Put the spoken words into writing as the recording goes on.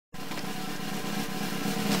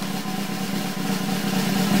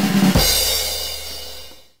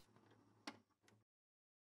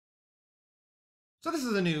So this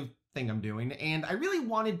is a new thing I'm doing, and I really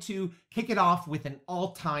wanted to kick it off with an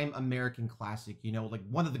all-time American classic, you know, like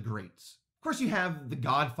one of the greats. Of course, you have The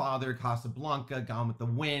Godfather, Casablanca, Gone with the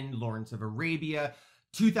Wind, Lawrence of Arabia,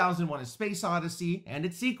 2001: A Space Odyssey, and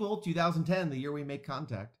its sequel, 2010, The Year We Make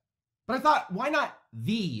Contact. But I thought, why not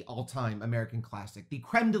the all-time American classic, the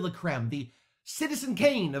creme de la creme, the Citizen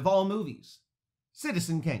Kane of all movies?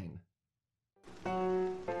 Citizen Kane.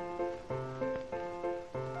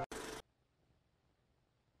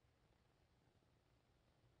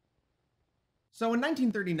 So in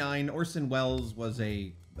 1939, Orson Welles was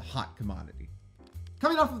a hot commodity.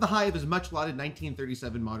 Coming off of the high of his much-lauded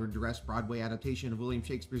 1937 modern duress Broadway adaptation of William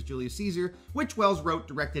Shakespeare's Julius Caesar, which Welles wrote,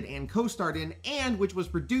 directed, and co-starred in, and which was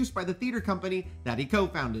produced by the theater company that he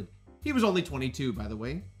co-founded. He was only 22, by the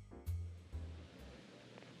way.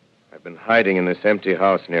 I've been hiding in this empty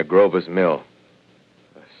house near Grover's Mill,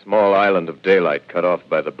 a small island of daylight cut off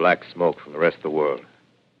by the black smoke from the rest of the world.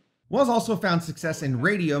 Welles also found success in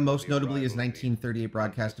radio, most notably his 1938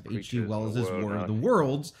 broadcast of H.G. Wells's War of the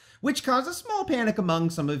Worlds, which caused a small panic among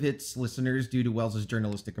some of its listeners due to Wells's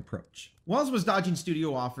journalistic approach. Welles was dodging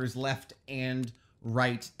studio offers left and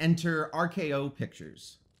right. Enter RKO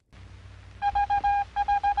Pictures.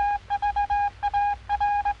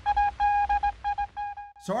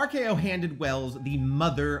 So RKO handed Welles the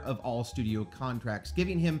mother of all studio contracts,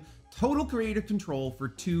 giving him total creative control for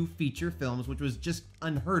 2 feature films, which was just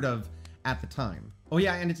unheard of at the time. Oh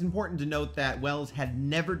yeah, and it's important to note that Welles had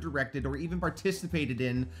never directed or even participated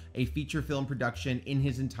in a feature film production in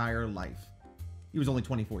his entire life. He was only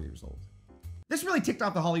 24 years old. This really ticked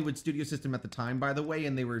off the Hollywood studio system at the time, by the way,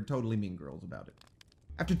 and they were totally mean girls about it.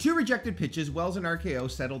 After 2 rejected pitches, Welles and RKO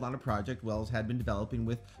settled on a project Welles had been developing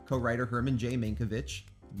with co-writer Herman J. Mankiewicz,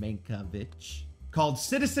 called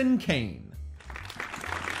Citizen Kane.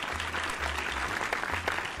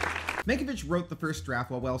 Mankiewicz wrote the first draft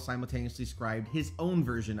while Welles simultaneously scribed his own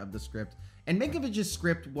version of the script, and Mankiewicz's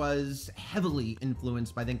script was heavily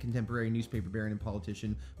influenced by then contemporary newspaper baron and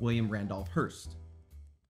politician William Randolph Hearst.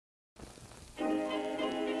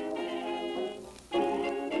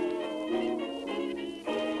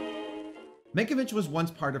 Mankiewicz was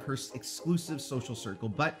once part of Hearst's exclusive social circle,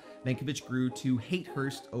 but Mankiewicz grew to hate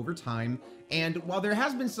Hearst over time, and while there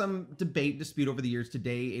has been some debate and dispute over the years,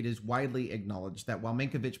 today it is widely acknowledged that while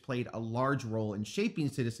Mankiewicz played a large role in shaping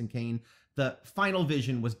Citizen Kane, the final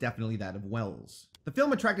vision was definitely that of Welles. The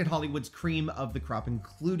film attracted Hollywood's cream of the crop,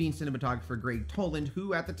 including cinematographer Greg Toland,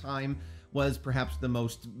 who at the time was perhaps the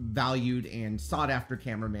most valued and sought-after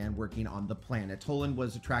cameraman working on the planet. Toland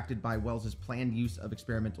was attracted by Welles's planned use of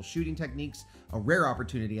experimental shooting techniques, a rare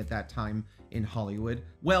opportunity at that time in Hollywood.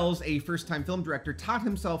 Welles, a first-time film director, taught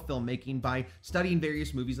himself filmmaking by studying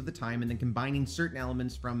various movies of the time and then combining certain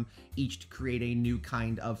elements from each to create a new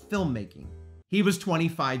kind of filmmaking. He was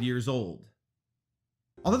 25 years old.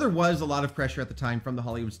 Although there was a lot of pressure at the time from the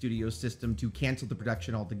Hollywood studio system to cancel the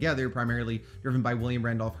production altogether, primarily driven by William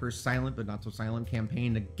Randolph Hearst's silent but not so silent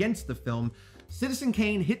campaign against the film, Citizen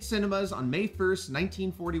Kane hit cinemas on May 1st,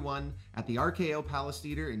 1941 at the RKO Palace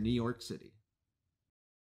Theater in New York City.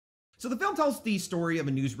 So the film tells the story of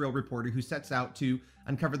a newsreel reporter who sets out to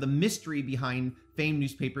uncover the mystery behind famed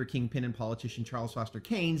newspaper kingpin and politician Charles Foster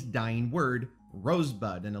Kane's dying word,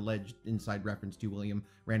 Rosebud, an alleged inside reference to William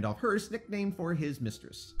Randolph Hearst's nickname for his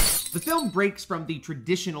mistress. The film breaks from the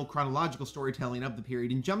traditional chronological storytelling of the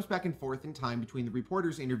period and jumps back and forth in time between the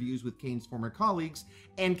reporter's interviews with Kane's former colleagues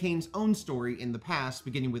and Kane's own story in the past,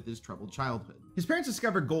 beginning with his troubled childhood. His parents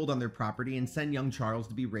discover gold on their property and send young Charles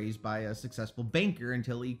to be raised by a successful banker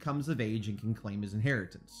until he comes of age and can claim his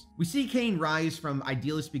inheritance. We see Kane rise from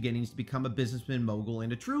idealist beginnings to become a businessman mogul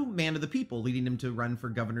and a true man of the people, leading him to run for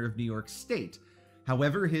governor of New York State.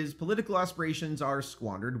 However, his political aspirations are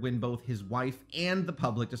squandered when both his wife and the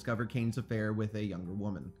public discover Kane's affair with a younger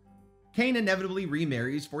woman. Kane inevitably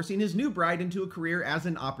remarries, forcing his new bride into a career as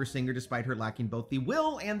an opera singer despite her lacking both the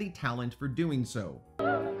will and the talent for doing so.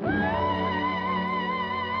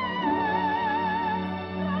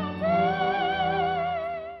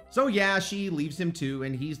 So yeah, she leaves him too,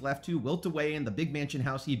 and he's left to wilt away in the big mansion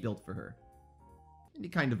house he built for her. And he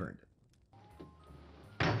kind of earned it.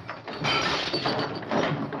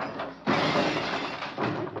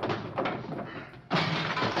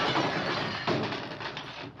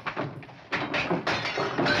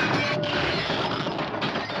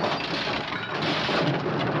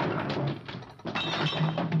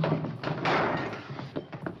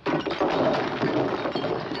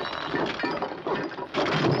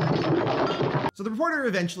 So the reporter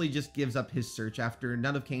eventually just gives up his search after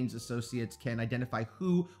none of Kane's associates can identify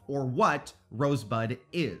who or what Rosebud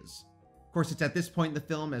is. Of course, it's at this point in the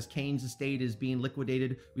film, as Kane's estate is being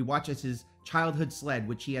liquidated, we watch as his childhood sled,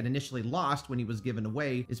 which he had initially lost when he was given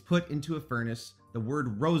away, is put into a furnace, the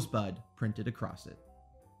word Rosebud printed across it.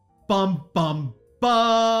 Bum, bum,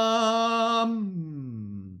 bum!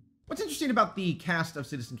 What's interesting about the cast of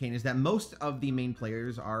Citizen Kane is that most of the main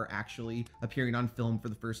players are actually appearing on film for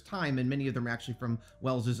the first time, and many of them are actually from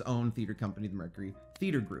Wells's own theater company, the Mercury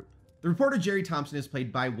Theater Group. The reporter Jerry Thompson is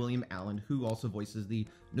played by William Allen, who also voices the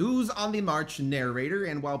News on the March narrator,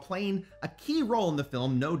 and while playing a key role in the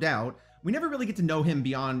film, no doubt, we never really get to know him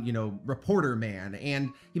beyond, reporter man, and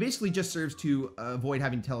he basically just serves to avoid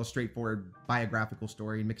having to tell a straightforward biographical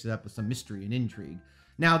story and mix it up with some mystery and intrigue.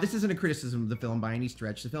 Now, this isn't a criticism of the film by any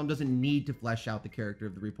stretch. The film doesn't need to flesh out the character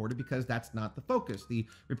of the reporter because that's not the focus. The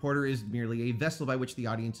reporter is merely a vessel by which the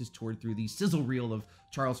audience is toured through the sizzle reel of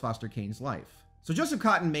Charles Foster Kane's life. So Joseph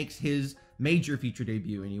Cotten makes his major feature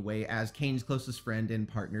debut anyway as Kane's closest friend and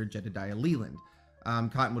partner, Jedediah Leland.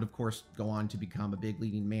 Cotten would of course go on to become a big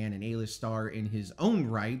leading man and A-list star in his own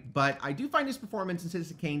right, but I do find his performance in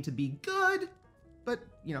Citizen Kane to be good, but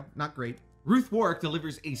not great. Ruth Warrick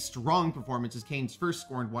delivers a strong performance as Kane's first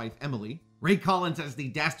scorned wife, Emily. Ray Collins as the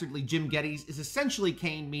dastardly Jim Geddes is essentially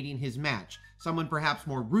Kane meeting his match, someone perhaps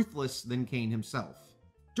more ruthless than Kane himself.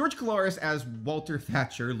 George Coulouris as Walter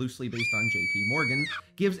Thatcher, loosely based on J.P. Morgan,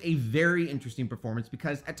 gives a very interesting performance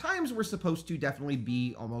because at times we're supposed to definitely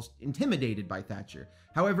be almost intimidated by Thatcher.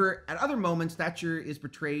 However, at other moments, Thatcher is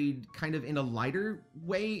portrayed kind of in a lighter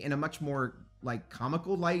way, in a much more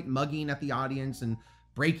comical light, mugging at the audience and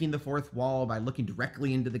breaking the fourth wall by looking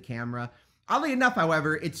directly into the camera. Oddly enough,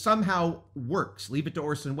 however, it somehow works. Leave it to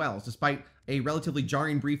Orson Welles, despite a relatively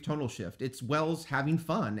jarring brief tonal shift. It's Welles having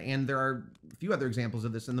fun, and there are a few other examples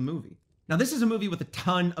of this in the movie. Now, this is a movie with a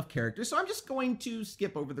ton of characters, so I'm just going to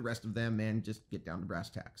skip over the rest of them and just get down to brass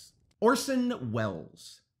tacks. Orson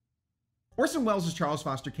Welles. Orson Welles as Charles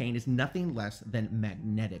Foster Kane is nothing less than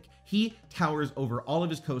magnetic. He towers over all of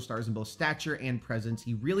his co-stars in both stature and presence.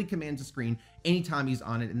 He really commands the screen anytime he's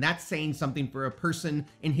on it, and that's saying something for a person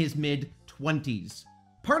in his mid-20s.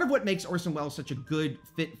 Part of what makes Orson Welles such a good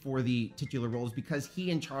fit for the titular role is because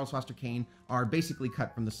he and Charles Foster Kane are basically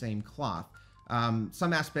cut from the same cloth.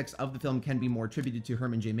 Some aspects of the film can be more attributed to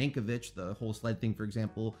Herman J. Mankiewicz. The whole sled thing, for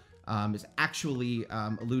example, is actually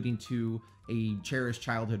alluding to a cherished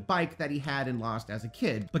childhood bike that he had and lost as a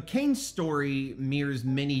kid. But Kane's story mirrors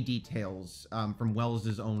many details from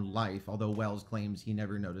Welles' own life, although Welles claims he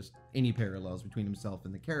never noticed any parallels between himself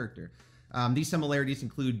and the character. These similarities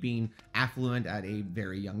include being affluent at a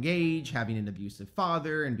very young age, having an abusive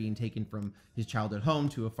father, and being taken from his childhood home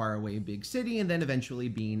to a faraway big city, and then eventually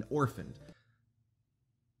being orphaned.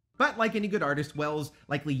 But like any good artist, Welles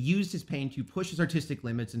likely used his pain to push his artistic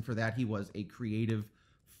limits, and for that he was a creative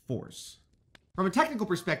force. From a technical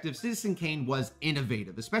perspective, Citizen Kane was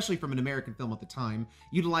innovative, especially from an American film at the time,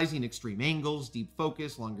 utilizing extreme angles, deep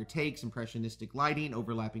focus, longer takes, impressionistic lighting,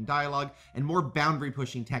 overlapping dialogue, and more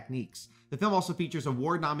boundary-pushing techniques. The film also features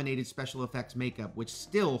award-nominated special effects makeup, which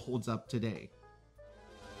still holds up today.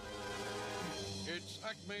 It's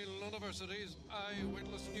Acme University's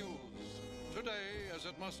Eyewitness News. Today, as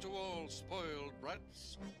it must to all spoiled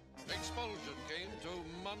brats, expulsion came to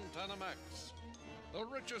Montana Max. The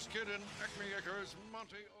richest kid in Acme Acres,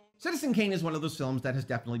 Monty. Citizen Kane is one of those films that has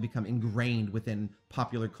definitely become ingrained within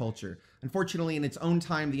popular culture. Unfortunately, in its own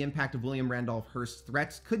time, the impact of William Randolph Hearst's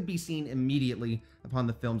threats could be seen immediately upon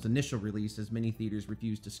the film's initial release, as many theaters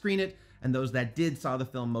refused to screen it, and those that did saw the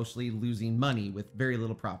film mostly losing money with very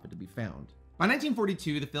little profit to be found. By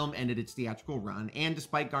 1942, the film ended its theatrical run, and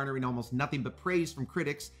despite garnering almost nothing but praise from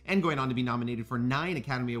critics and going on to be nominated for 9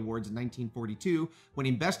 Academy Awards in 1942,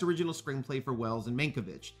 winning Best Original Screenplay for Welles and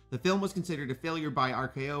Mankiewicz, the film was considered a failure by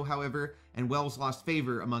RKO, however, and Welles lost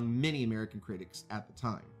favor among many American critics at the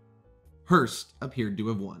time. Hearst appeared to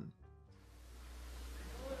have won.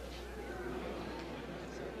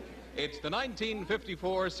 It's the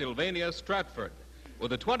 1954 Sylvania Stratford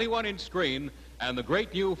with a 21-inch screen and the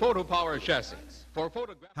great new PhotoPower chassis.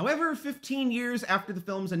 However, 15 years after the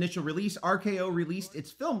film's initial release, RKO released its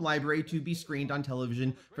film library to be screened on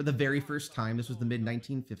television for the very first time. This was the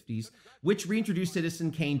mid-1950s, which reintroduced Citizen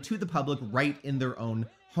Kane to the public right in their own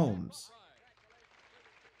homes.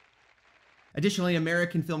 Additionally,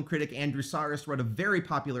 American film critic Andrew Sarris wrote a very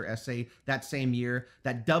popular essay that same year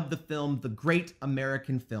that dubbed the film the Great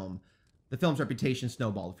American Film. The film's reputation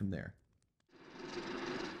snowballed from there.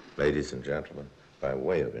 Ladies and gentlemen, by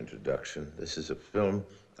way of introduction, this is a film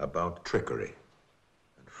about trickery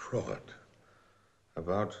and fraud,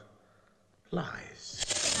 about lies.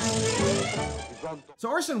 So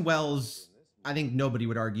Orson Welles I think nobody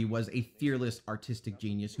would argue, was a fearless artistic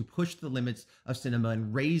genius who pushed the limits of cinema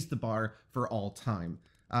and raised the bar for all time.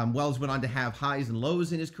 Welles went on to have highs and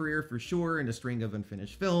lows in his career for sure, and a string of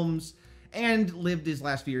unfinished films, and lived his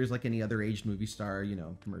last few years like any other aged movie star, you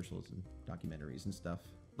know, commercials and documentaries and stuff.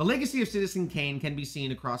 The legacy of Citizen Kane can be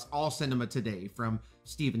seen across all cinema today, from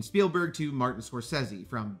Steven Spielberg to Martin Scorsese,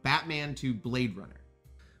 from Batman to Blade Runner.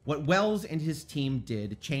 What Welles and his team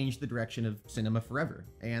did changed the direction of cinema forever,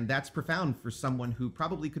 and that's profound for someone who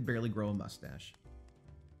probably could barely grow a mustache.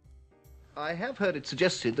 I have heard it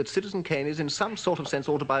suggested that Citizen Kane is in some sort of sense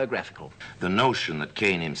autobiographical. The notion that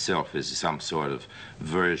Kane himself is some sort of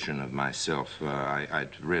version of myself,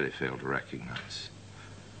 I'd really fail to recognize.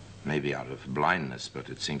 Maybe out of blindness, but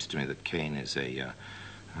it seems to me that Kane is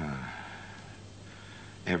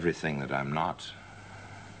everything that I'm not,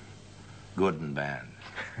 good and bad.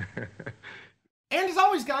 And as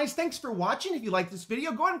always, guys, thanks for watching. If you like this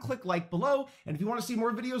video, go ahead and click like below. And if you want to see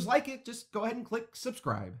more videos like it, just go ahead and click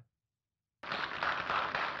subscribe.